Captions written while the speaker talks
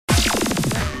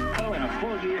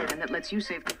and that lets you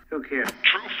save. Who cares?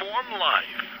 Trueform Life.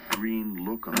 Green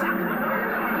look on.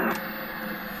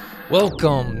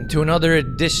 Welcome to another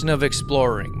edition of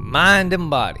Exploring Mind and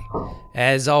Body.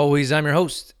 As always, I'm your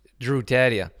host, Drew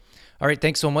Tadia. All right,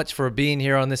 thanks so much for being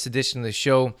here on this edition of the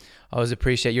show. I always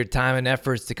appreciate your time and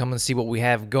efforts to come and see what we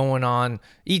have going on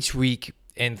each week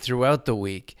and throughout the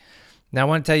week. Now, I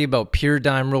want to tell you about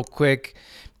Pure-Dime real quick.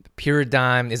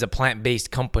 Pure-Dime is a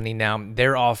plant-based company now.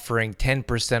 They're offering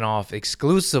 10% off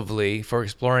exclusively for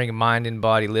Exploring Mind and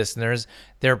Body listeners.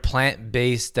 Their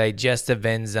plant-based digestive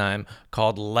enzyme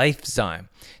called LifeZyme.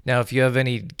 Now, if you have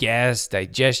any gas,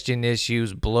 digestion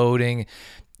issues, bloating,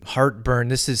 heartburn,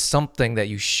 this is something that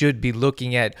you should be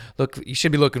looking at. You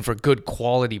should be looking for good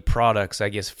quality products, I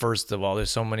guess, first of all.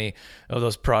 There's so many of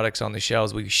those products on the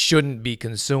shelves we shouldn't be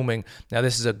consuming. Now,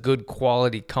 this is a good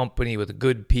quality company with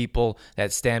good people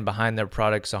that stand behind their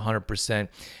products 100%,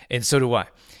 and so do I.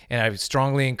 And I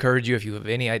strongly encourage you, if you have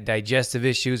any digestive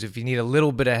issues, if you need a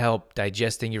little bit of help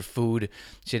digesting your food, you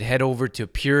should head over to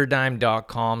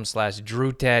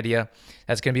pureDime.com/DrewTadia.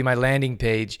 That's going to be my landing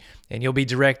page, and you'll be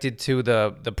directed to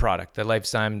the product, the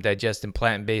LifeZyme Digestive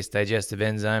Plant-Based Digestive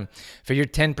Enzyme. For your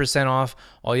 10% off,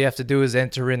 all you have to do is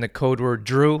enter in the code word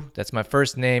Drew, that's my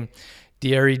first name,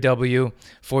 DREW,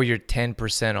 for your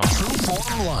 10% off.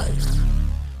 Trueform Life.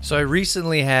 So I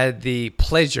recently had the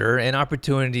pleasure and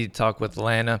opportunity to talk with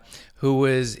Lana, who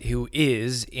is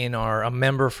a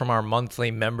member from our monthly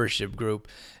membership group.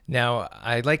 Now,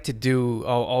 I like to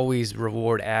always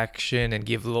reward action and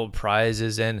give little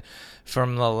prizes. And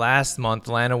from the last month,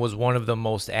 Lana was one of the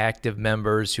most active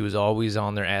members. She was always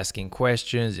on there asking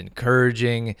questions,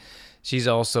 encouraging. She's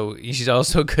also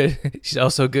good. She's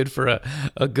also good for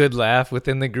a good laugh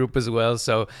within the group as well.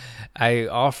 So I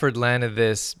offered Lana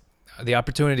the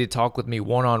opportunity to talk with me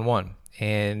one-on-one.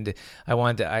 And I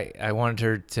wanted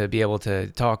her to be able to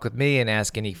talk with me and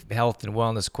ask any health and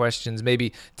wellness questions,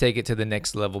 maybe take it to the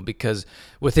next level, because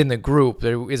within the group,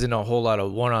 there isn't a whole lot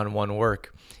of one-on-one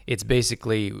work. It's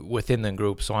basically within the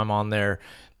group. So I'm on there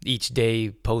each day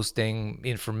posting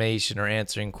information or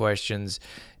answering questions.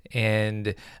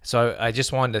 And so I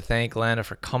just wanted to thank Lana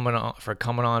for coming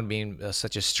on, being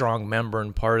such a strong member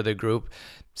and part of the group.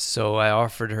 So I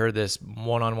offered her this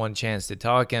one-on-one chance to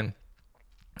talk, and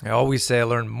I always say I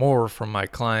learn more from my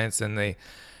clients than they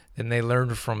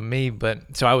learn from me.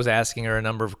 But so I was asking her a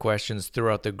number of questions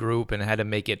throughout the group and how to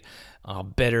make it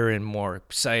better and more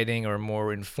exciting or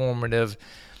more informative.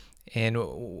 And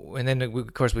then,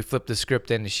 of course, we flipped the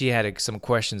script, and she had some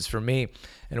questions for me.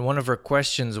 And one of her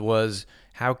questions was,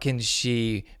 how can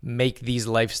she make these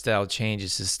lifestyle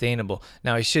changes sustainable?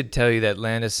 Now, I should tell you that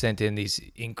Lana sent in these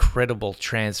incredible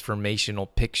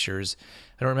transformational pictures.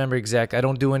 I don't remember exactly. I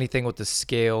don't do anything with the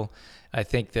scale. I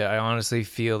think that I honestly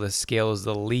feel the scale is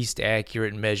the least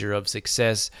accurate measure of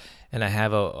success. And I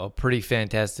have a pretty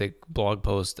fantastic blog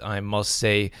post, I must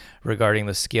say, regarding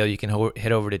the scale. You can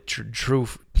head over to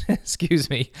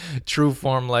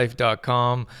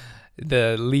trueformlife.com.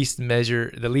 The least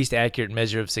accurate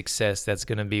measure of success. That's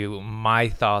going to be my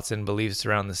thoughts and beliefs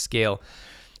around the scale.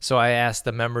 So I asked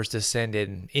the members to send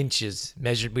in inches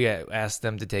measured. We asked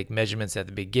them to take measurements at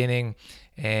the beginning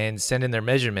and send in their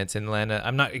measurements. And Lana,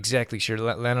 I'm not exactly sure.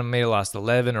 Lana may have lost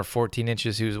 11 or 14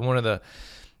 inches. She was one of the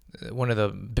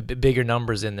bigger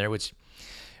numbers in there, which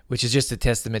is just a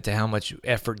testament to how much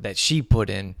effort that she put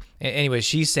in. Anyway,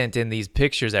 she sent in these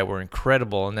pictures that were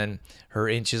incredible, and then her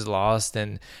inches lost,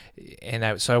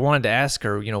 so I wanted to ask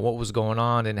her, what was going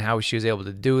on and how she was able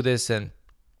to do this. And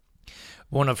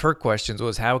one of her questions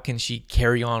was, how can she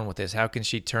carry on with this? How can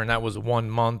she that was 1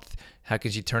 month, how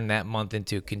can she turn that month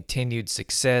into continued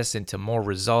success, into more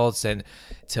results, and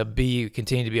to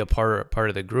continue to be a part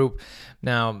of the group?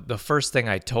 Now, the first thing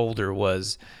I told her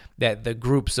was that the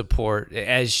group support,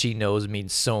 as she knows,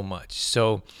 means so much.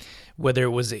 So whether it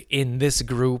was in this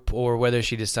group or whether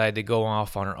she decided to go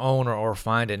off on her own or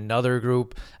find another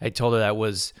group, I told her that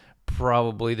was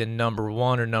probably the number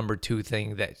one or number two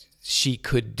thing that she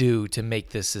could do to make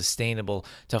this sustainable,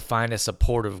 to find a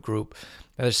supportive group.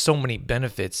 Now, there's so many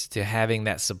benefits to having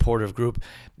that supportive group.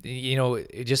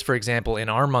 Just for example, in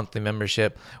our monthly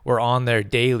membership, we're on there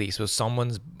daily. So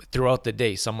someone's throughout the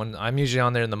day. I'm usually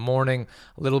on there in the morning,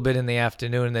 a little bit in the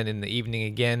afternoon, and then in the evening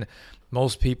again.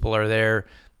 Most people are there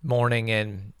morning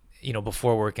and,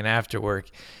 before work and after work.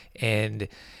 And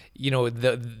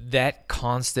that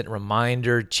constant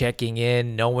reminder, checking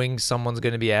in, knowing someone's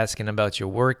going to be asking about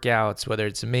your workouts, whether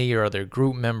it's me or other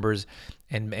group members,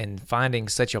 and finding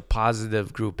such a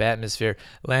positive group atmosphere.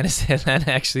 Lana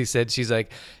actually said, she's like,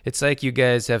 it's like you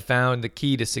guys have found the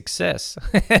key to success.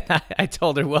 I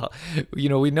told her, well,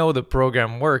 we know the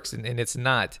program works, and it's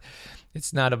not.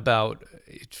 It's not about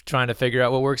trying to figure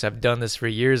out what works. I've done this for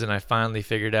years, and I finally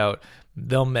figured out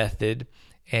the method,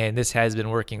 and this has been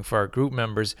working for our group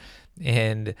members.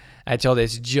 And I told you,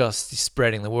 it's just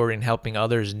spreading the word and helping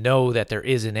others know that there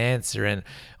is an answer. And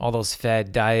all those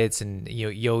fad diets and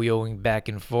yo-yoing back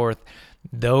and forth,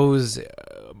 those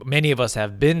many of us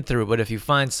have been through. But if you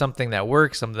find something that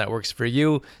works for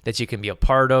you, that you can be a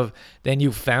part of, then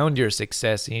you found your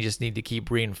success, and you just need to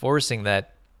keep reinforcing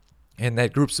that. And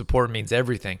that group support means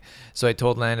everything. So I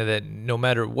told Lana that no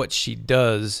matter what she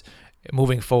does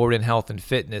moving forward in health and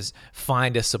fitness,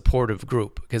 find a supportive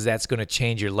group, because that's going to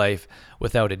change your life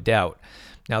without a doubt.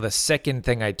 Now, the second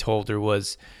thing I told her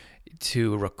was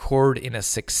to record in a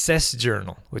success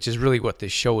journal, which is really what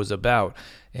this show is about.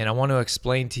 And I want to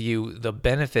explain to you the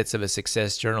benefits of a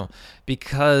success journal,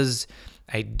 because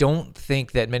I don't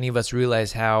think that many of us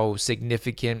realize how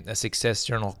significant a success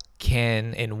journal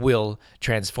can and will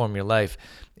transform your life.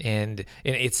 And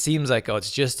it seems like, oh, it's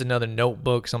just another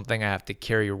notebook, something I have to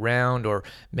carry around, or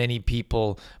many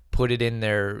people put it in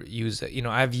their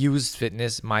I've used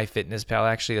MyFitnessPal.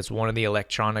 Actually, that's one of the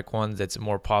electronic ones that's a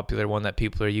more popular one that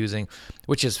people are using,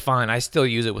 which is fine. I still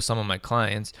use it with some of my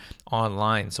clients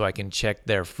online so I can check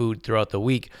their food throughout the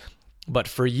week. But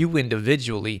for you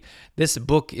individually, this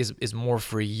book is more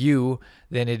for you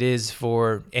than it is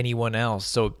for anyone else.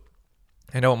 So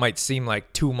I know it might seem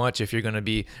like too much if you're going to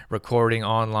be recording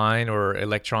online or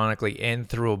electronically and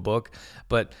through a book,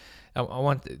 but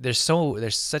there's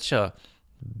such a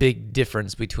big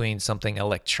difference between something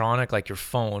electronic like your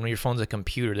phone. When your phone's a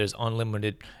computer, there's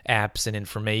unlimited apps and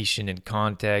information and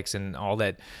context and all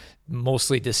that,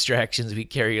 mostly distractions we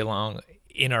carry along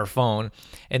in our phone.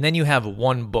 And then you have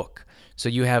one book. So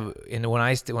you have, and when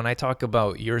I talk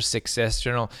about your success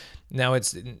journal, now a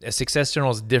success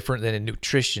journal is different than a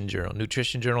nutrition journal.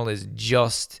 Nutrition journal is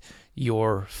just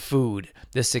your food.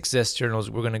 This success journal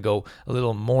we're going to go a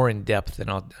little more in depth,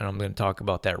 and I'm going to talk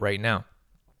about that right now.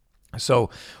 So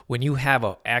when you have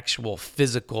an actual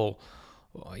physical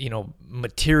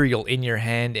material in your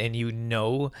hand, and you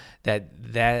know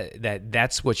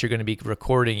that's what you're going to be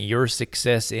recording your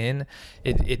success in,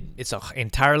 it's an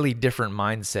entirely different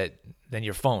mindset than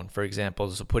your phone, for example.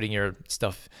 So putting your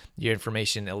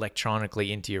information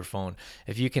electronically into your phone.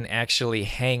 If you can actually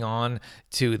hang on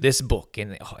to this book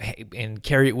and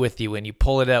carry it with you, and you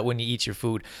pull it out when you eat your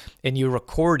food, and you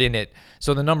record in it.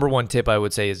 So the number one tip I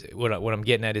would say is what I'm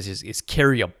getting at is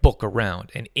carry a book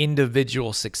around, an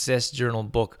individual success journal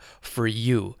book for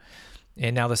you.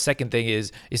 And now the second thing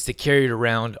is to carry it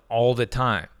around all the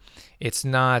time. It's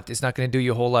not going to do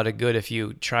you a whole lot of good if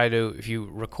you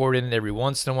record it every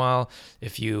once in a while,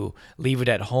 if you leave it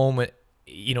at home,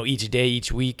 each day,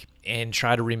 each week, and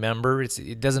try to remember.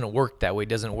 It doesn't work that way. It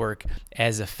doesn't work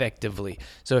as effectively.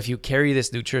 So if you carry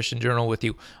this nutrition journal with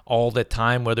you all the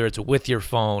time, whether it's with your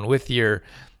phone, with your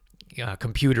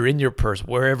computer, in your purse,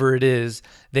 wherever it is,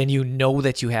 then you know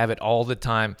that you have it all the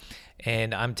time.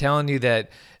 And I'm telling you that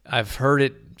I've heard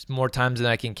it more times than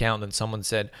I can count. Than someone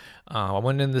said, I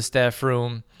went in the staff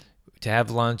room to have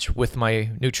lunch with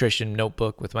my nutrition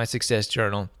notebook, with my success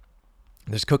journal.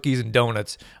 There's cookies and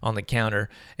donuts on the counter,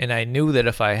 and I knew that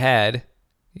if I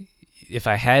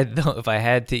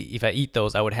eat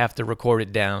those, I would have to record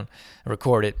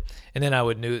it, and then I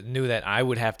would knew that I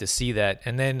would have to see that,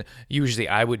 and then usually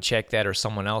I would check that, or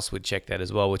someone else would check that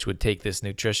as well, which would take this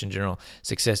nutrition journal,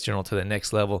 success journal, to the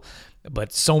next level.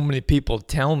 But so many people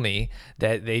tell me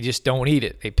that they just don't eat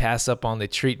it. They pass up on the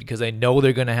treat because they know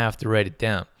they're going to have to write it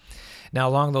down. Now,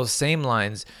 along those same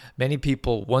lines, many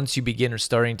people, once you begin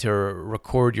starting to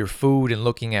record your food and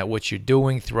looking at what you're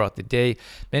doing throughout the day,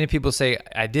 many people say,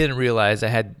 I didn't realize I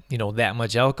had, that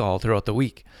much alcohol throughout the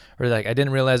week. Or like, I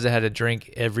didn't realize I had to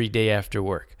drink every day after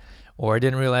work. Or I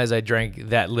didn't realize I drank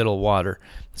that little water.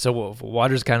 So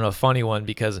water is kind of a funny one,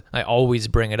 because I always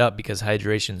bring it up because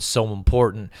hydration is so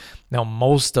important. Now,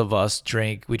 most of us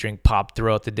we drink pop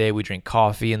throughout the day. We drink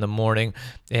coffee in the morning,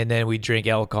 and then we drink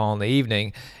alcohol in the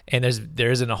evening. And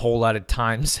there isn't a whole lot of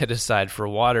time set aside for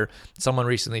water. Someone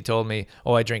recently told me,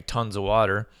 "Oh, I drink tons of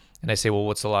water." And I say, "Well,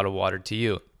 what's a lot of water to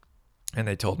you?" And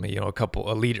they told me, a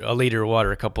liter of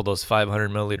water, a couple of those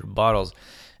 500 milliliter bottles.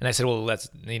 And I said, well,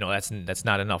 that's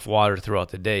not enough water throughout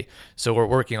the day. So we're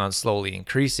working on slowly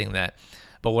increasing that.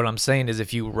 But what I'm saying is,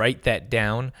 if you write that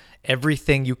down,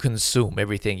 everything you consume,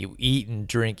 everything you eat and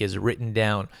drink is written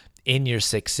down in your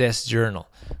success journal.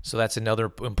 So that's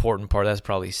another important part. That's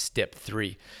probably step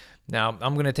 3. Now,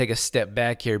 I'm going to take a step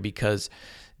back here, because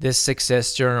this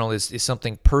success journal is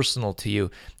something personal to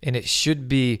you, and it should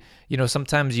be,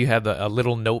 sometimes you have a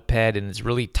little notepad and it's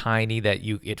really tiny that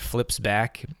it flips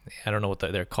back. I don't know what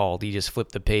they're called. You just flip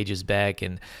the pages back,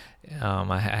 and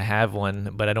I have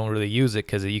one, but I don't really use it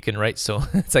because you can write. So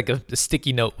it's like a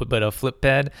sticky note, but a flip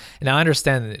pad. And I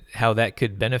understand how that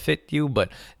could benefit you,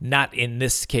 but not in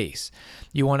this case.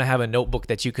 You want to have a notebook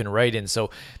that you can write in.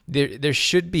 So there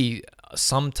should be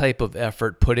some type of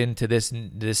effort put into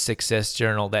this success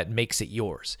journal that makes it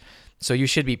yours. So you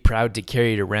should be proud to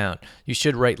carry it around. You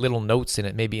should write little notes in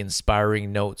it, maybe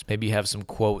inspiring notes. Maybe you have some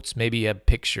quotes. Maybe you have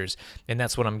pictures. And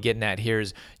that's what I'm getting at here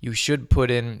is you should put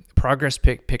in progress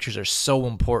pictures are so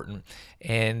important.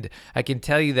 And I can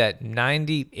tell you that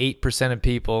 98% of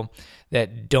people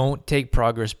that don't take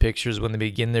progress pictures when they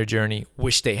begin their journey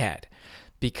wish they had,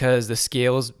 because the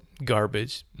scale's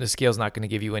garbage. The scale's not going to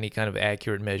give you any kind of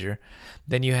accurate measure.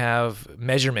 Then you have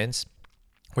measurements,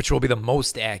 which will be the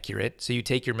most accurate. So you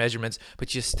take your measurements,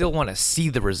 but you still want to see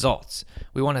the results.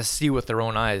 We want to see with our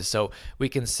own eyes. So we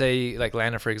can say, like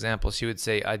Lana, for example, she would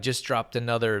say, I just dropped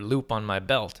another loop on my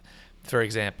belt, for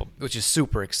example, which is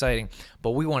super exciting,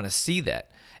 but we want to see that.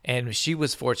 And she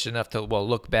was fortunate enough to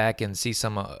look back and see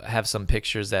have some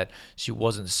pictures that she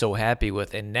wasn't so happy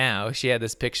with, and now she had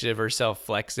this picture of herself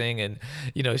flexing, and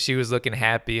she was looking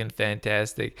happy and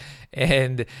fantastic,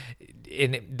 and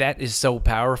that is so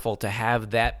powerful to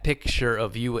have that picture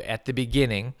of you at the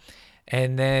beginning.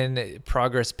 And then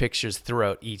progress pictures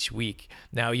throughout each week.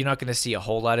 Now you're not going to see a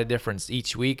whole lot of difference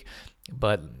each week,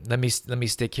 but let me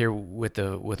stick here with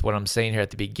what I'm saying here at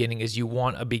the beginning is you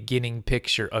want a beginning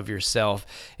picture of yourself,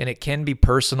 and it can be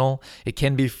personal. It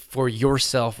can be for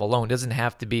yourself alone. It doesn't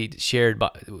have to be shared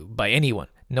by anyone.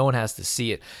 No one has to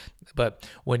see it. But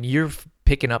when you're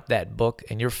picking up that book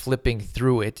and you're flipping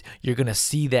through it, you're going to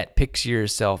see that picture of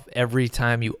yourself every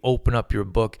time you open up your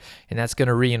book, and that's going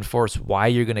to reinforce why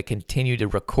you're going to continue to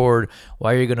record,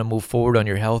 why you're going to move forward on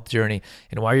your health journey,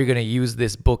 and why you're going to use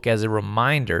this book as a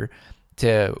reminder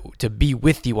to be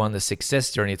with you on the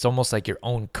success journey. It's almost like your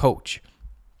own coach.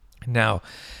 Now,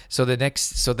 so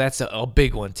that's a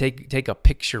big one. Take a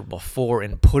picture before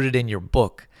and put it in your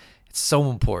book. It's so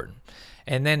important.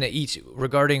 And then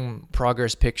regarding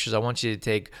progress pictures, I want you to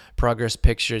take progress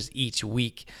pictures each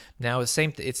week. Now, it's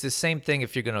the same thing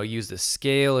if you're going to use the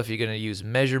scale, if you're going to use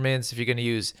measurements, if you're going to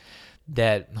use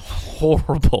that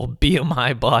horrible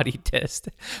BMI body test,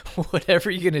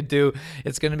 whatever you're going to do,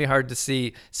 it's going to be hard to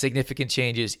see significant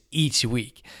changes each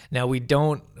week. Now, we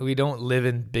don't live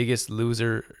in Biggest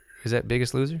Loser. Is that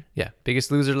Biggest Loser? Yeah,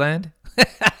 Biggest Loser land.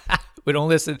 We don't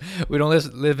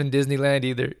live in Disneyland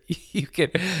either. You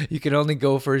can only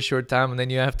go for a short time and then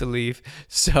you have to leave.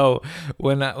 So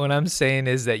what I'm saying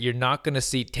is that you're not going to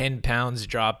see 10 pounds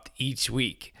dropped each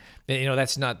week.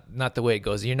 That's not the way it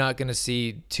goes. You're not going to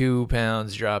see 2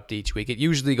 pounds dropped each week. It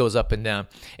usually goes up and down,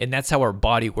 and that's how our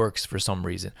body works for some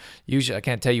reason. Usually, I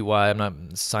can't tell you why. I'm not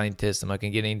a scientist. I'm not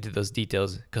going to get into those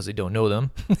details because I don't know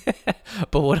them.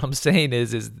 But what I'm saying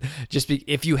is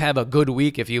if you have a good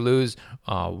week, if you lose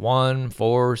 1,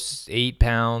 4, 8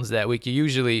 pounds that week, you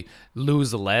usually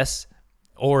lose less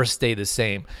or stay the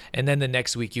same. And then the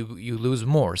next week you lose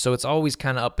more. So it's always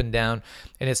kind of up and down.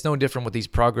 And it's no different with these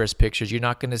progress pictures. You're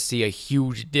not going to see a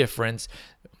huge difference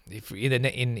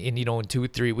in 2 or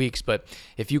 3 weeks. But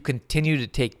if you continue to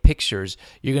take pictures,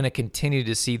 you're going to continue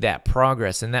to see that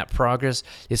progress. And that progress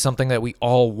is something that we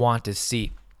all want to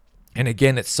see. And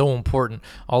again, it's so important.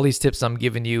 All these tips I'm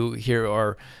giving you here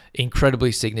are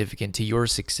incredibly significant to your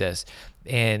success.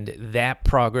 And that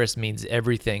progress means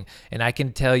everything. And I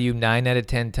can tell you 9 out of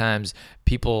 10 times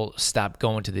people stop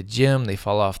going to the gym. They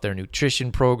fall off their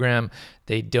nutrition program.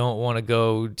 They don't want to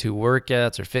go to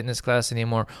workouts or fitness class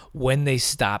anymore when they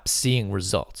stop seeing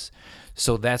results.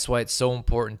 So that's why it's so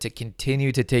important to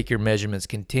continue to take your measurements,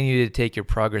 continue to take your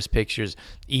progress pictures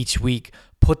each week,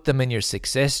 put them in your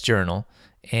success journal,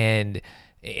 and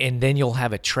then you'll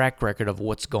have a track record of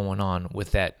what's going on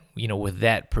with that, with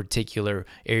that particular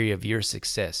area of your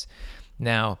success.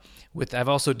 Now, I've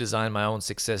also designed my own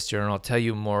success journal. I'll tell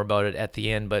you more about it at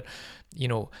the end, but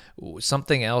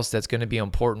something else that's going to be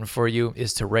important for you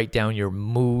is to write down your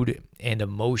mood and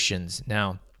emotions.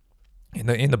 Now,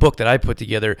 in the book that I put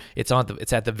together, it's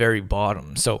at the very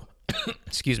bottom. So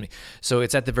excuse me. So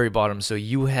it's at the very bottom. So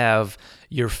you have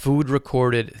your food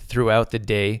recorded throughout the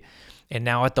day. And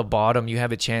now at the bottom, you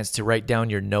have a chance to write down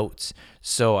your notes.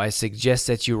 So I suggest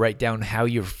that you write down how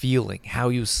you're feeling, how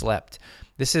you slept.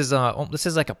 This is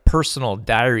like a personal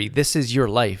diary. This is your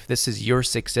life. This is your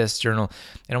success journal,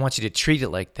 and I want you to treat it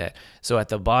like that. So at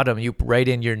the bottom, you write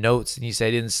in your notes, and you say,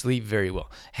 I didn't sleep very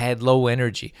well, had low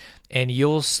energy, and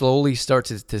you'll slowly start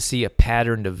to see a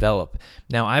pattern develop.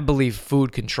 Now, I believe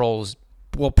food controls,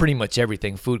 well, pretty much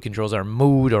everything. Food controls our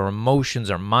mood, our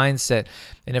emotions, our mindset.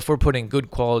 And if we're putting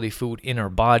good quality food in our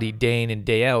body day in and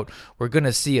day out, we're going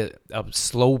to see a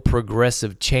slow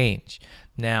progressive change.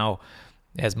 Now,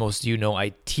 as most of you know,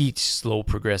 I teach slow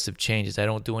progressive changes. I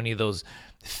don't do any of those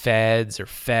fads or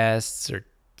fasts or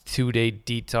 2-day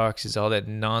detoxes, all that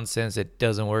nonsense that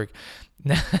doesn't work.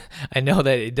 I know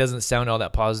that it doesn't sound all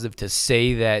that positive to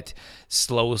say that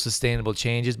slow, sustainable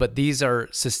changes, but these are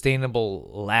sustainable,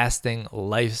 lasting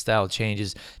lifestyle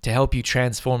changes to help you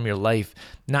transform your life,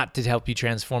 not to help you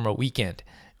transform a weekend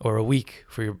or a week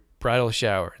for your bridal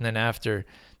shower. And then after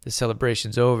the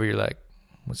celebration's over, you're like,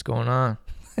 what's going on?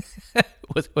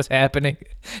 What's happening?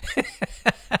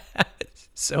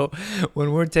 So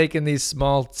when we're taking these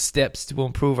small steps to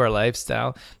improve our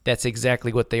lifestyle, that's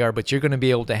exactly what they are. But you're going to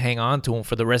be able to hang on to them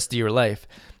for the rest of your life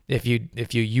if you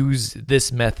use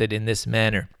this method in this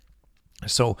manner.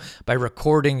 So by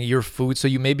recording your food, so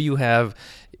maybe you have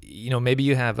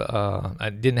I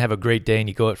didn't have a great day and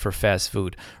you go out for fast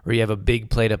food, or you have a big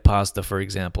plate of pasta, for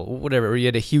example, whatever, or you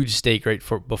had a huge steak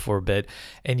before bed,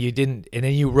 and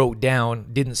then you wrote down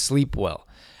didn't sleep well.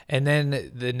 And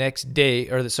then the next day,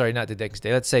 not the next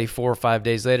day, let's say 4 or 5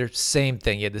 days later, same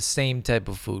thing. You had the same type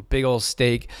of food, big old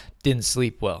steak, didn't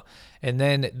sleep well. And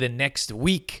then the next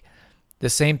week, the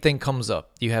same thing comes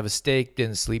up. You have a steak,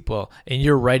 didn't sleep well, and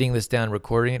you're writing this down,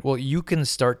 recording it. Well, you can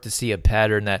start to see a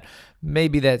pattern that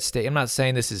maybe that steak, I'm not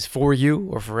saying this is for you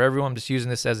or for everyone, I'm just using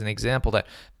this as an example that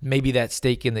maybe that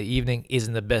steak in the evening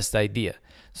isn't the best idea.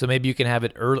 So maybe you can have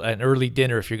it an early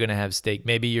dinner if you're going to have steak.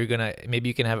 Maybe you can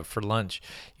have it for lunch.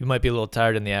 You might be a little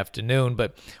tired in the afternoon,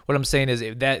 but what I'm saying is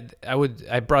that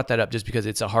I brought that up just because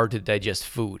it's a hard to digest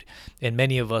food, and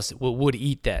many of us would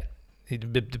eat that.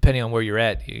 Depending on where you're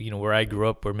at, where I grew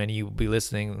up, where many of you will be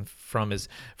listening from is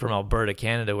from Alberta,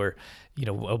 Canada, where,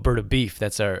 Alberta beef,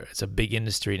 it's a big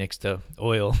industry next to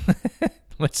oil,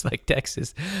 much like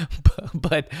Texas.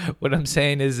 But what I'm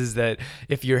saying is that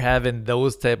if you're having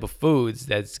those type of foods,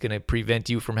 that's going to prevent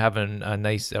you from having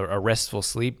a restful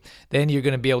sleep, then you're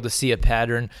going to be able to see a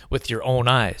pattern with your own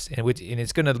eyes. And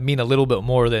it's going to mean a little bit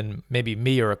more than maybe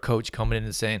me or a coach coming in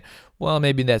and saying, well,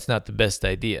 maybe that's not the best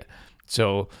idea.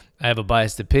 So I have a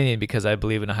biased opinion because I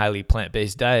believe in a highly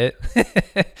plant-based diet.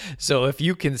 So if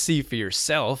you can see for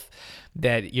yourself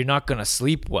that you're not going to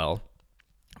sleep well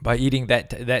by eating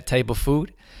that type of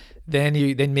food, then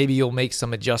maybe you'll make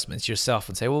some adjustments yourself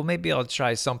and say, well, maybe I'll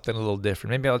try something a little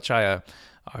different. Maybe I'll try a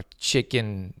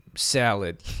chicken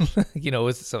salad,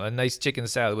 with a nice chicken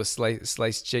salad with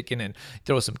sliced chicken, and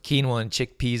throw some quinoa and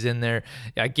chickpeas in there.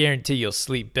 I guarantee you'll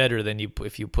sleep better than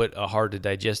if you put a hard to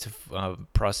digest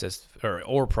processed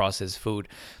food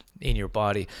in your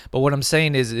body. But what I'm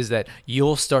saying is that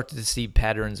you'll start to see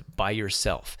patterns by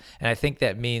yourself, and I think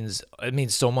it means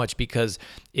so much, because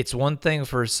it's one thing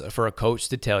for a coach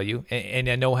to tell you, and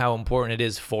I know how important it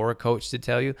is for a coach to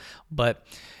tell you, but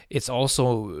it's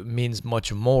also means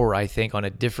much more, I think, on a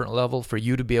different level, for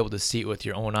you to be able to see it with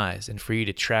your own eyes, and for you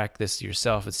to track this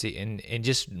yourself and see and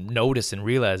just notice and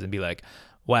realize and be like,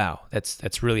 wow,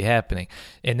 that's really happening.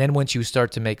 And then once you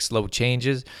start to make slow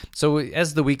changes, so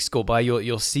as the weeks go by,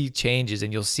 you'll see changes,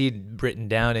 and you'll see it written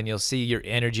down, and you'll see your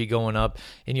energy going up,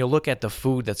 and you'll look at the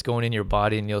food that's going in your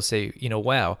body, and you'll say,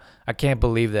 wow, I can't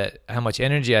believe that how much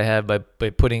energy I have by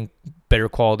putting better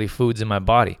quality foods in my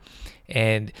body.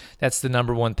 And that's the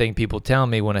number one thing people tell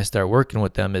me when I start working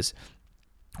with them is,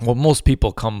 well, most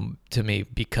people come to me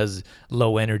because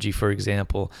low energy, for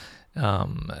example, a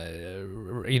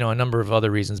number of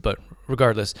other reasons, but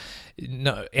regardless,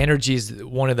 energy is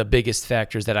one of the biggest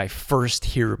factors that I first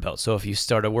hear about. So if you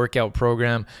start a workout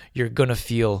program, you're gonna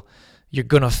feel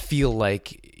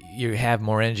like you have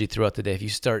more energy throughout the day. If you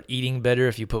start eating better,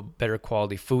 if you put better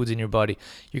quality foods in your body,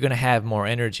 you're going to have more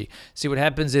energy. See, what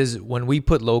happens is when we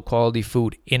put low quality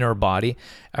food in our body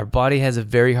has a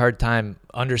very hard time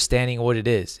understanding what it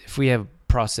is. If we have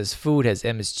processed food, has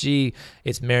MSG,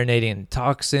 it's marinating in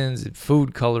toxins,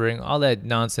 food coloring, all that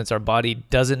nonsense our body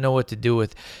doesn't know what to do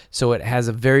with, so it has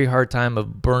a very hard time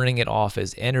of burning it off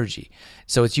as energy.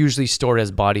 So it's usually stored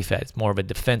as body fat. It's more of a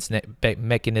defense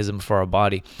mechanism for our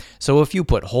body. So if you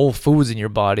put whole foods in your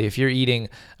body, if you're eating,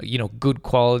 good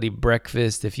quality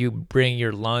breakfast, if you bring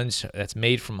your lunch that's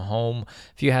made from home,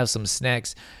 if you have some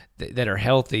snacks that are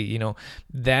healthy,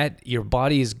 that your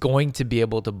body is going to be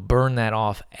able to burn that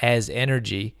off as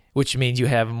energy which means you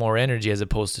have more energy as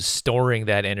opposed to storing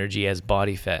that energy as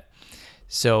body fat.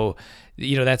 So,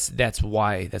 that's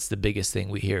why that's the biggest thing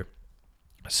we hear.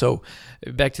 So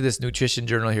back to this nutrition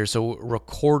journal here. So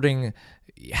recording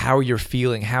how you're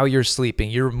feeling, how you're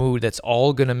sleeping, your mood, that's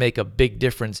all going to make a big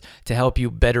difference to help you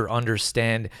better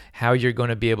understand how you're going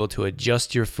to be able to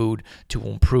adjust your food to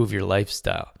improve your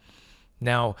lifestyle.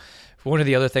 Now, one of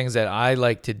the other things that I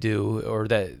like to do, or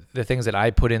that the things that I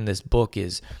put in this book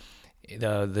is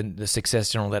the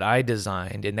success journal that I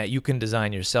designed and that you can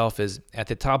design yourself, is at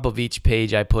the top of each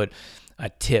page I put a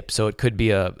tip. So it could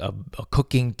be a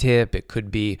cooking tip, it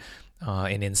could be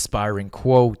an inspiring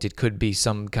quote, it could be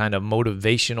some kind of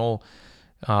motivational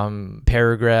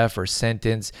paragraph or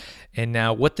sentence. And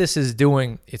now what this is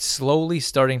doing, it's slowly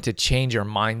starting to change our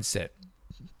mindset.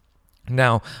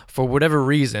 Now, for whatever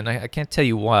reason, I can't tell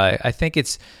you why, I think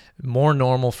it's more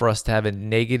normal for us to have a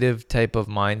negative type of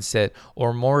mindset,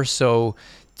 or more so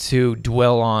to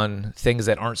dwell on things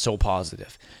that aren't so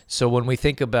positive. So when we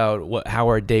think about how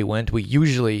our day went, we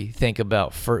usually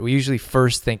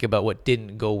first think about what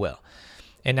didn't go well.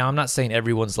 And now I'm not saying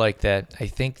everyone's like that. I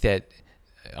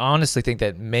honestly think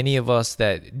that many of us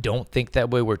that don't think that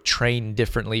way were trained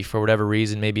differently for whatever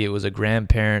reason. Maybe it was a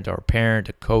grandparent or a parent,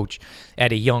 a coach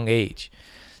at a young age.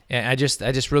 And I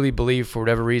just really believe for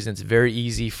whatever reason, it's very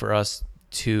easy for us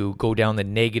to go down the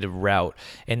negative route.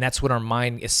 And that's what our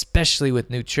mind, especially with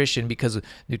nutrition, because with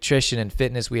nutrition and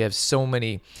fitness, we have so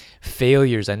many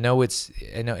failures. And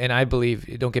I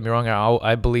believe, don't get me wrong,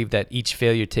 I believe that each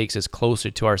failure takes us closer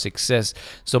to our success.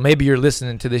 So maybe you're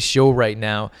listening to this show right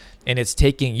now and it's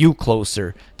taking you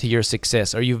closer to your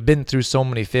success, or you've been through so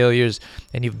many failures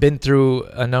and you've been through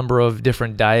a number of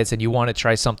different diets and you want to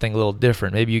try something a little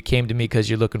different. Maybe you came to me because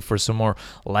you're looking for some more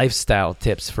lifestyle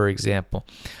tips, for example.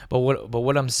 But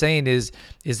what I'm saying is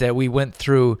that we went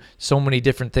through so many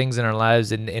different things in our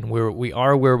lives, and we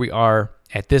are where we are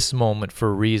at this moment for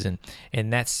a reason,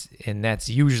 and that's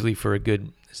usually for a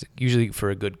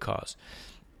good cause.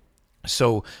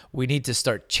 So we need to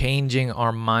start changing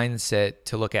our mindset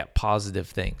to look at positive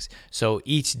things. So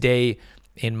each day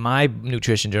in my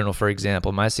nutrition journal, for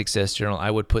example, my success journal, I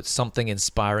would put something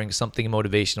inspiring, something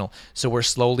motivational. So we're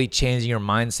slowly changing your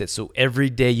mindset. So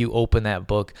every day you open that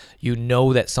book, you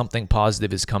know that something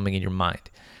positive is coming in your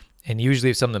mind. And usually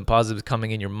if something positive is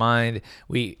coming in your mind,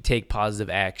 we take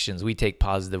positive actions, we take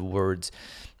positive words.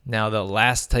 Now, the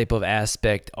last type of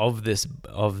aspect of this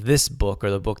book, or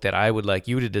the book that I would like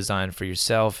you to design for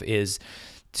yourself, is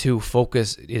to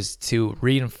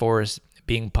reinforce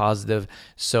being positive.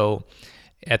 So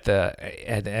at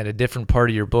a different part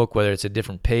of your book, whether it's a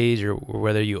different page or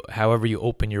however you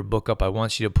open your book up, I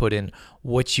want you to put in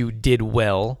what you did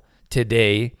well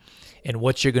today and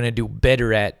what you're going to do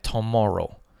better at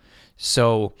tomorrow.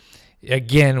 So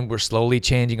again, we're slowly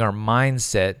changing our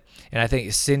mindset. And I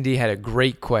think Cindy Gale had a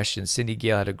great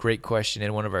question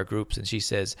in one of our groups. And she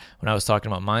says, when I was talking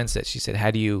about mindset, she said,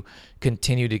 how do you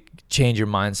continue to change your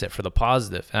mindset for the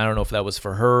positive? And I don't know if that was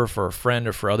for her, for a friend,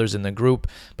 or for others in the group,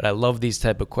 but I love these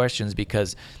type of questions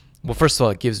because, well, first of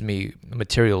all, it gives me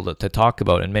material to talk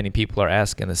about, and many people are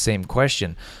asking the same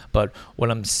question. But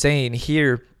what I'm saying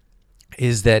here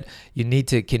is that you need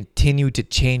to continue to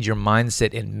change your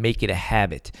mindset and make it a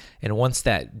habit. And once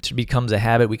that becomes a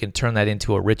habit, we can turn that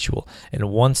into a ritual. And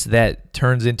once that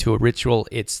turns into a ritual,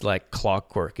 it's like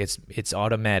clockwork. It's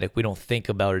automatic. We don't think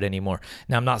about it anymore.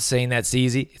 Now, I'm not saying that's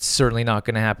easy. It's certainly not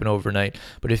going to happen overnight.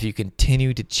 But if you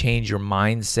continue to change your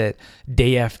mindset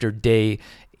day after day,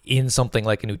 in something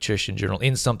like a nutrition journal,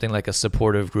 in something like a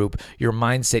supportive group, your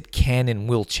mindset can and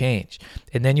will change.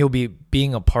 And then you'll be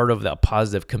being a part of the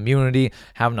positive community,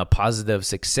 having a positive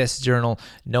success journal,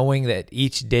 knowing that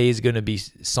each day is going to be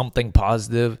something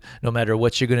positive. No matter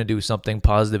what you're going to do, something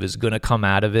positive is going to come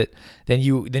out of it. Then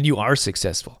you are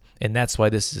successful. And that's why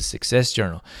this is a success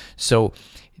journal. So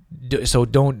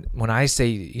don't, when I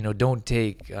say, don't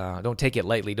take it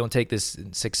lightly. Don't take this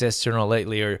success journal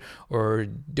lightly, or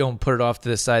don't put it off to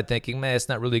the side thinking, man, it's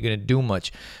not really going to do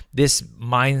much. This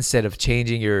mindset of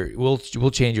changing will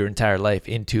change your entire life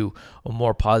into a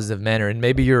more positive manner. And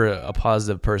maybe you're a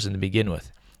positive person to begin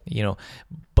with,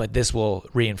 but this will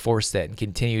reinforce that and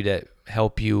continue to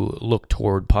help you look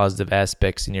toward positive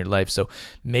aspects in your life. So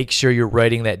make sure you're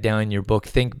writing that down in your book.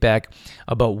 Think back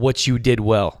about what you did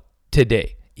well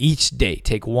today. Each day,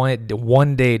 take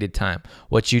one day at a time,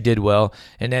 what you did well,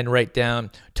 and then write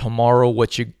down tomorrow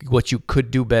what you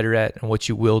could do better at and what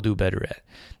you will do better at.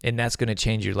 And that's going to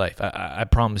change your life. I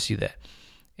promise you that.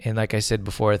 And like I said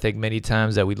before, I think many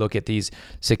times that we look at these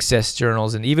success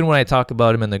journals, and even when I talk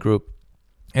about them in the group,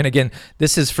 And again,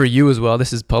 this is for you as well.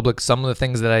 This is public. Some of the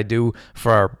things that I do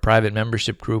for our private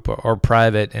membership group are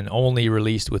private and only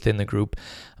released within the group.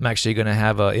 I'm actually going to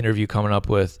have an interview coming up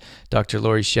with Dr.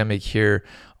 Lori Shemmick here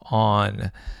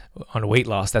on weight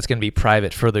loss. That's going to be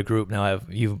private for the group. Now,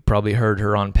 you've probably heard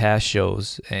her on past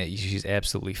shows. She's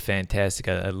absolutely fantastic.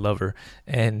 I love her.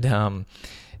 And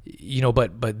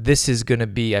but this is going to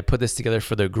be, I put this together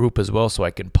for the group as well, so I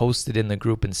can post it in the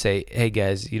group and say, hey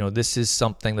guys, this is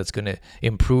something that's going to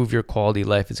improve your quality of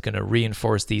life. It's going to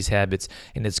reinforce these habits,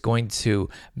 and it's going to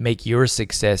make your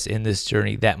success in this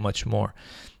journey that much more.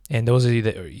 And those of you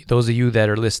that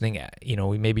are listening,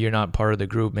 maybe you're not part of the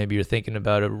group, maybe you're thinking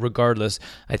about it. Regardless,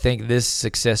 I think this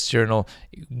success journal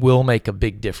will make a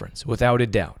big difference, without a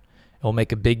doubt. It will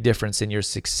make a big difference in your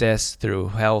success through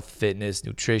health, fitness,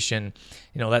 nutrition.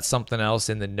 That's something else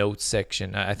in the notes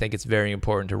section. I think it's very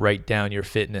important to write down your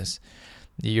fitness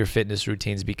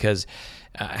routines, because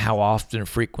how often,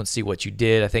 frequency, what you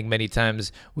did. I think many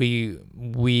times we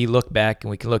look back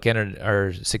and we can look at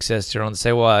our success journal and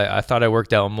say, well, I thought I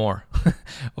worked out more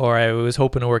or I was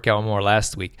hoping to work out more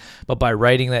last week. But by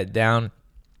writing that down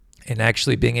and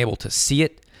actually being able to see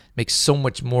it, makes so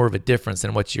much more of a difference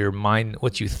than what you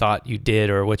thought you did,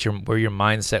 or where your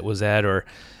mindset was at, or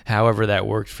however that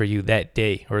worked for you that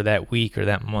day or that week or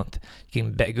that month.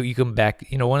 You can back.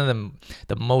 One of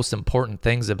the most important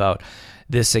things about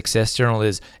this success journal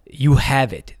is you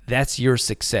have it. That's your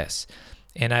success.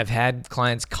 And I've had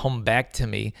clients come back to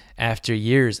me after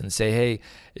years and say, "Hey,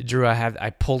 Drew, I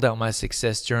pulled out my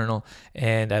success journal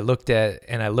and I looked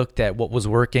at what was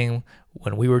working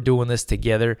when we were doing this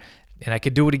together, and I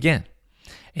could do it again."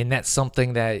 And that's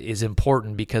something that is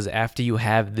important, because after you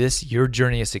have this, your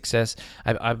journey of success,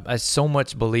 I so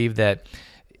much believe that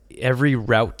every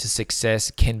route to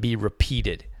success can be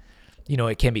repeated.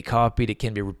 It can be copied, it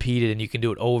can be repeated, and you can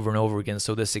do it over and over again.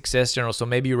 So the success journal, so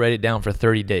maybe you write it down for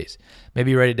 30 days.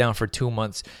 Maybe you write it down for 2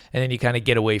 months, and then you kind of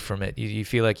get away from it. You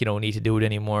feel like you don't need to do it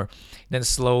anymore. Then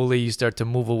slowly you start to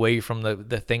move away from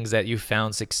the things that you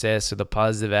found success, or the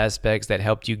positive aspects that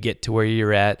helped you get to where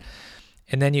you're at.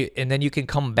 And then you can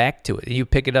come back to it. And you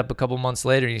pick it up a couple months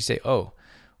later and you say, oh,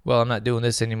 well, I'm not doing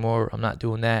this anymore. I'm not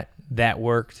doing that. That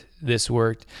worked. This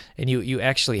worked. And you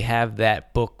actually have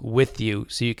that book with you,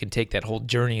 so you can take that whole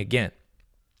journey again.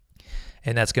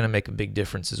 And that's going to make a big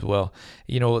difference as well.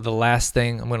 The last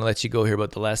thing, I'm going to let you go here,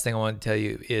 but the last thing I want to tell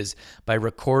you is, by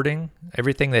recording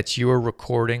everything that you're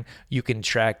recording, you can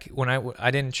track. When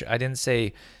I didn't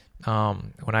say,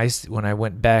 when I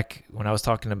went back, when I was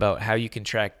talking about how you can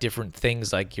track different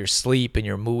things like your sleep and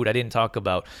your mood, I didn't talk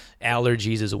about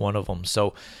allergies as one of them.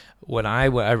 So when I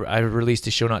released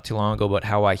a show not too long ago about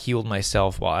how I healed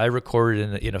myself, while I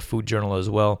recorded in a food journal as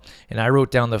well, and I wrote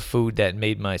down the food that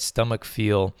made my stomach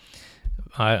feel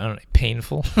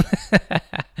painful.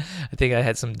 I think I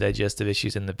had some digestive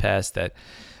issues in the past that,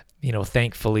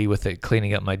 thankfully with it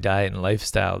cleaning up my diet and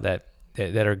lifestyle that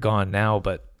are gone now.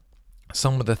 But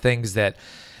some of the things that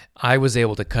I was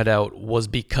able to cut out was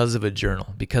because of a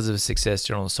journal, because of a success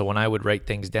journal. So when I would write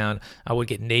things down, I would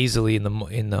get nasally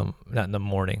not in the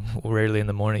morning, rarely in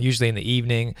the morning, usually in the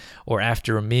evening or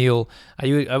after a meal.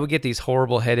 I would get these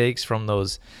horrible headaches from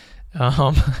those.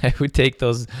 I would take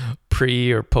those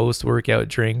pre or post workout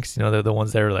drinks. They're the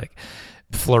ones that are like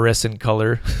fluorescent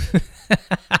color.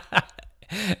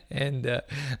 And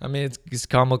it's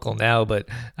comical now, but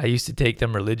I used to take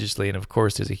them religiously. And of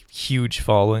course, there's a huge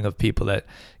following of people that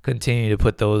continue to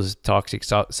put those toxic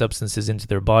substances into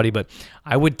their body. But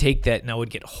I would take that and I would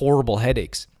get horrible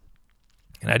headaches.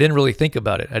 And I didn't really think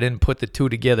about it. I didn't put the two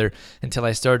together until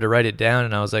I started to write it down.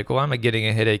 And I was like, well, I'm getting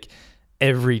a headache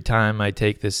every time I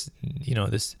take this,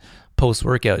 this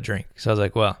post-workout drink. So I was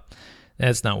like, well,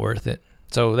 that's not worth it.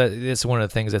 So that's one of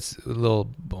the things that's a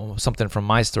little something from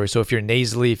my story. So if you're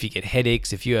nasally, if you get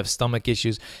headaches, if you have stomach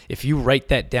issues, if you write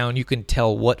that down, you can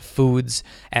tell what foods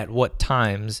at what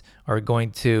times are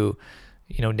going to,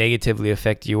 negatively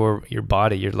affect your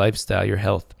body, your lifestyle, your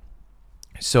health.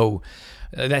 So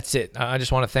that's it. I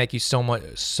just want to thank you so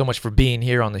much for being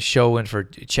here on the show and for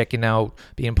checking out,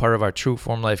 being part of our True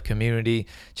Form Life community,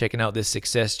 checking out this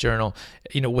success journal.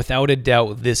 Without a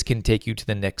doubt, this can take you to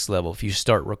the next level. If you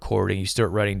start recording, you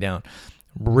start writing down,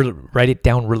 write it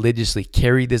down religiously.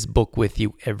 Carry this book with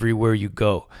you everywhere you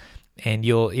go. And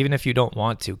even if you don't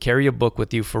want to, carry a book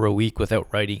with you for a week without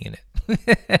writing in it.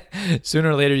 Sooner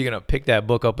or later, you're going to pick that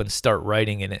book up and start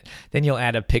writing in it. Then you'll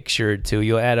add a picture to,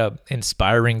 you'll add a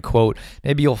inspiring quote.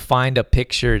 Maybe you'll find a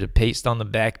picture to paste on the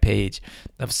back page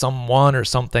of someone or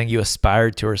something you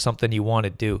aspire to or something you want to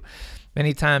do.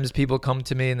 Many times people come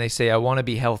to me and they say, I want to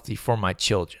be healthy for my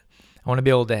children. I want to be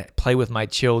able to play with my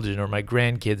children or my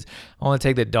grandkids. I want to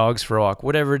take the dogs for a walk.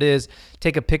 Whatever it is,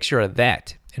 take a picture of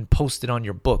that and post it on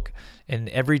your book. And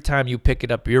every time you pick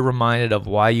it up, you're reminded of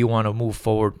why you want to move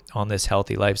forward on this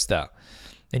healthy lifestyle.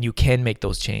 And you can make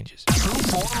those changes.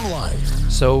 Trueform Life.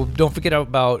 So don't forget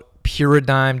about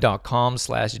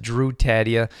Pyradime.com/Drew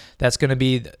Tadia. That's going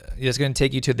to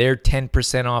take you to their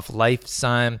 10% off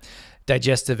Lifetime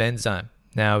digestive enzyme.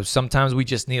 Now, sometimes we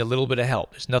just need a little bit of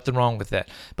help. There's nothing wrong with that.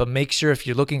 But make sure if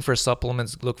you're looking for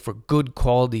supplements, look for good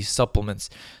quality supplements.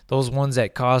 Those ones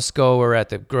at Costco or at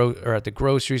the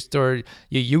grocery store,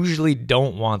 you usually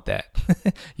don't want that.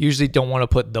 Usually don't want to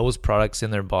put those products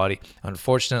in their body.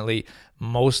 Unfortunately,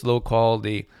 most low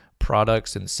quality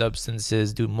products and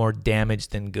substances do more damage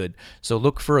than good. So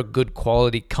look for a good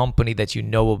quality company that you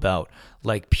know about,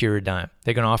 like Pyradime.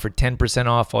 They're going to offer 10%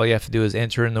 off. All you have to do is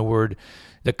enter in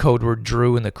the code word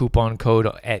Drew and the coupon code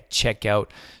at checkout.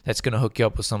 That's going to hook you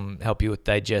up with help you with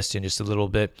digestion just a little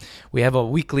bit. We have a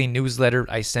weekly newsletter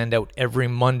I send out every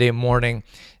Monday morning.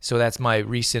 So that's my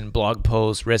recent blog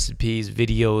posts, recipes,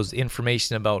 videos,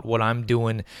 information about what I'm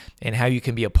doing and how you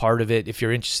can be a part of it. If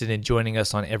you're interested in joining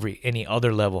us on any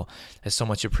other level, I so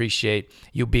much appreciate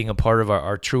you being a part of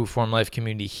our Trueform Life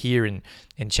community here and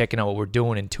checking out what we're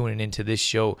doing and tuning into this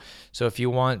show. So if you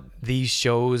want these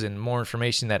shows and more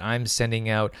information that I'm sending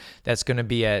out, that's going to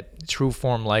be at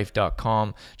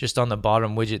trueformlife.com. Just on the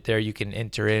bottom widget there, you can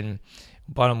enter in.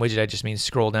 Bottom widget, I just mean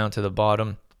scroll down to the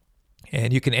bottom.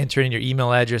 And you can enter in your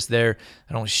email address there.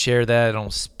 I don't share that. I don't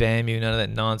spam you, none of that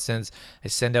nonsense. I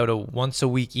send out a once a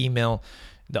week email.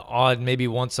 The odd, maybe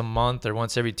once a month or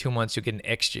once every 2 months, you get an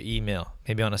extra email,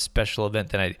 maybe on a special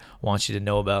event that I want you to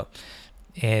know about.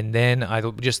 And then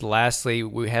lastly,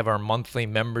 we have our monthly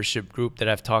membership group that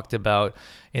I've talked about.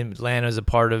 Atlanta's a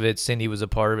part of it. Cindy was a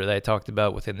part of it that I talked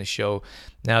about within the show.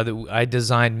 Now that I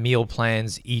design meal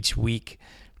plans each week,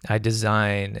 I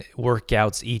design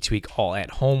workouts each week, all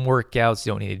at-home workouts.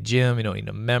 You don't need a gym. You don't need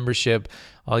a membership.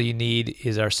 All you need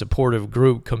is our supportive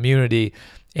group community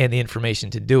and the information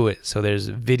to do it. So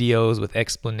there's videos with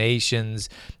explanations.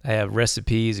 I have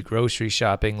recipes, grocery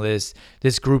shopping lists.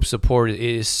 This group support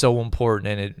is so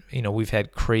important, and we've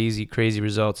had crazy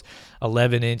results.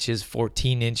 11 inches,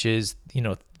 14 inches,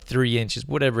 3 inches,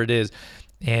 whatever it is.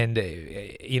 And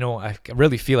I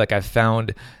really feel like I've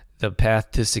found the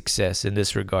path to success in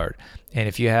this regard. And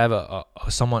if you have a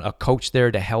coach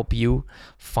there to help you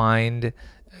find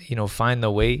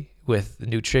the way with the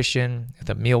nutrition,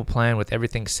 the meal plan, with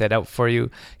everything set out for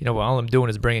you, all I'm doing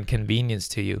is bringing convenience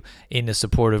to you in the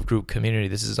supportive group community.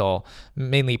 This is all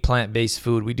mainly plant-based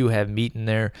food. We do have meat in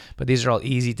there, but these are all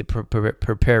easy to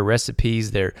prepare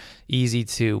recipes. They're easy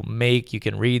to make. You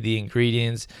can read the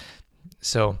ingredients.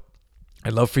 So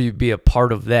I'd love for you to be a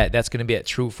part of that. That's going to be at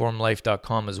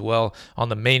trueformlife.com as well. On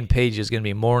the main page is going to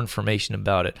be more information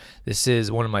about it. This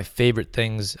is one of my favorite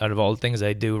things out of all the things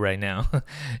I do right now,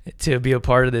 to be a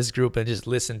part of this group and just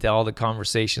listen to all the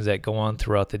conversations that go on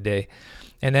throughout the day.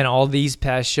 And then all these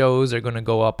past shows are going to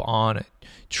go up on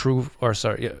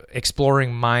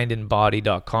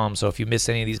exploringmindandbody.com. So if you miss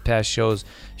any of these past shows,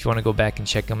 if you want to go back and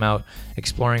check them out,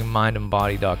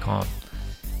 exploringmindandbody.com.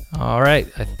 All right,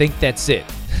 I think that's it.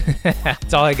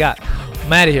 That's all I got.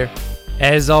 I'm out of here.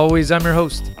 As always, I'm your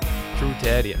host, Drew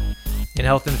Tadia, in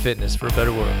health and fitness for a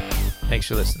better world. Thanks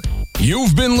for listening.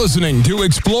 You've been listening to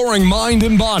Exploring Mind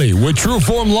and Body with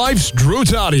Trueform Life's Drew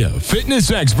Tadia,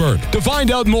 fitness expert. To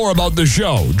find out more about the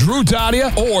show, Drew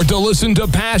Tadia, or to listen to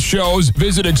past shows,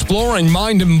 visit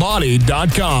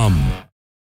exploringmindandbody.com.